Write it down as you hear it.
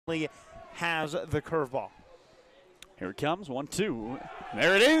has the curveball. Here it comes, 1-2.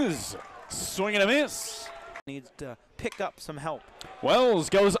 There it is. Swing and a miss. Needs to pick up some help. Wells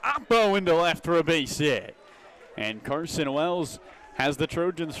goes oppo into left for a base hit. And Carson Wells has the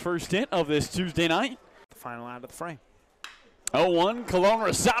Trojans' first hit of this Tuesday night. The final out of the frame. 0-1, Colon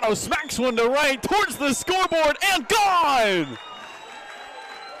Rosado smacks one to right towards the scoreboard and gone!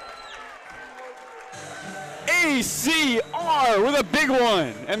 ACR with a big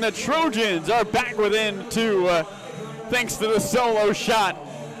one, and the Trojans are back within two thanks to the solo shot.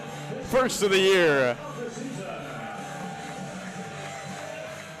 First of the year.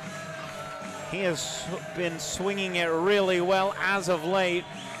 He has been swinging it really well as of late.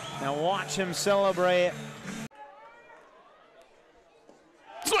 Now watch him celebrate.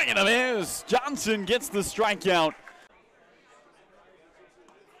 Swing and a miss. Johnson gets the strikeout.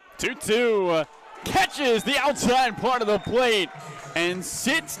 2-2. Catches the outside part of the plate and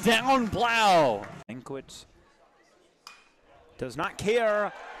sits down Blau. Inkwitz does not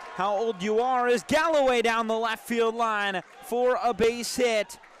care how old you are as Galloway down the left field line for a base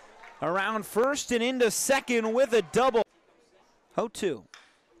hit. Around first and into second with a double. 0-2.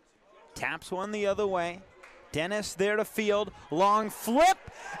 Taps one the other way. Dennis there to field. Long flip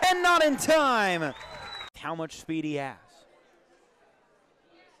and not in time. How much speed he has.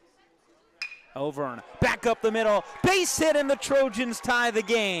 Overn back up the middle. Base hit and the Trojans tie the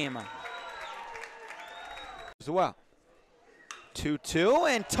game. As well. 2-2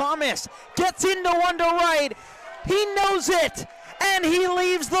 and Thomas gets into one to right. He knows it and he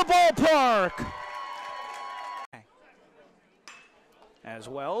leaves the ballpark. As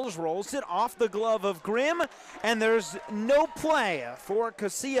Wells rolls it off the glove of Grimm, and there's no play for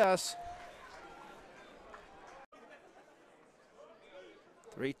Casillas.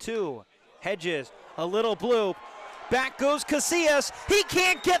 3-2, Hedges, a little bloop. Back goes Casillas, he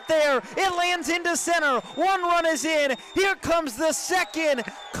can't get there, it lands into center, one run is in, here comes the second,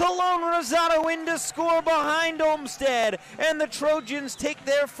 Colon Rosado in to score behind Olmsted, and the Trojans take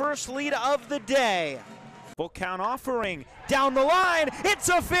their first lead of the day. Full count offering, down the line, it's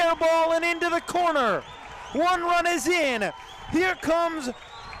a fair ball and into the corner, one run is in, here comes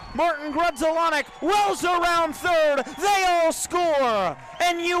Martin Grudzelanek, Wells around third, they all score,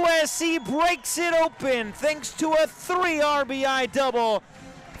 and USC breaks it open thanks to a 3 RBI double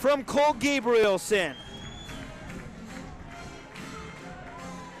from Cole Gabrielson.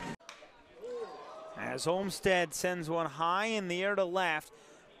 As Olmsted sends one high in the air to left,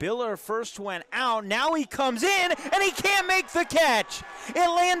 Biller first went out, now he comes in, and he can't make the catch. It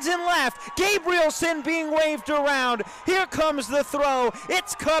lands in left, Gabrielson being waved around. Here comes the throw,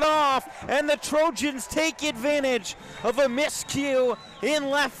 it's cut off, and the Trojans take advantage of a miscue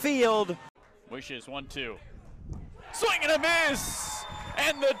in left field. Wishes 1-2. Swing and a miss!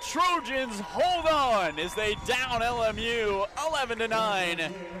 And the Trojans hold on as they down LMU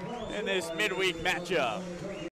 11-9 in this midweek matchup.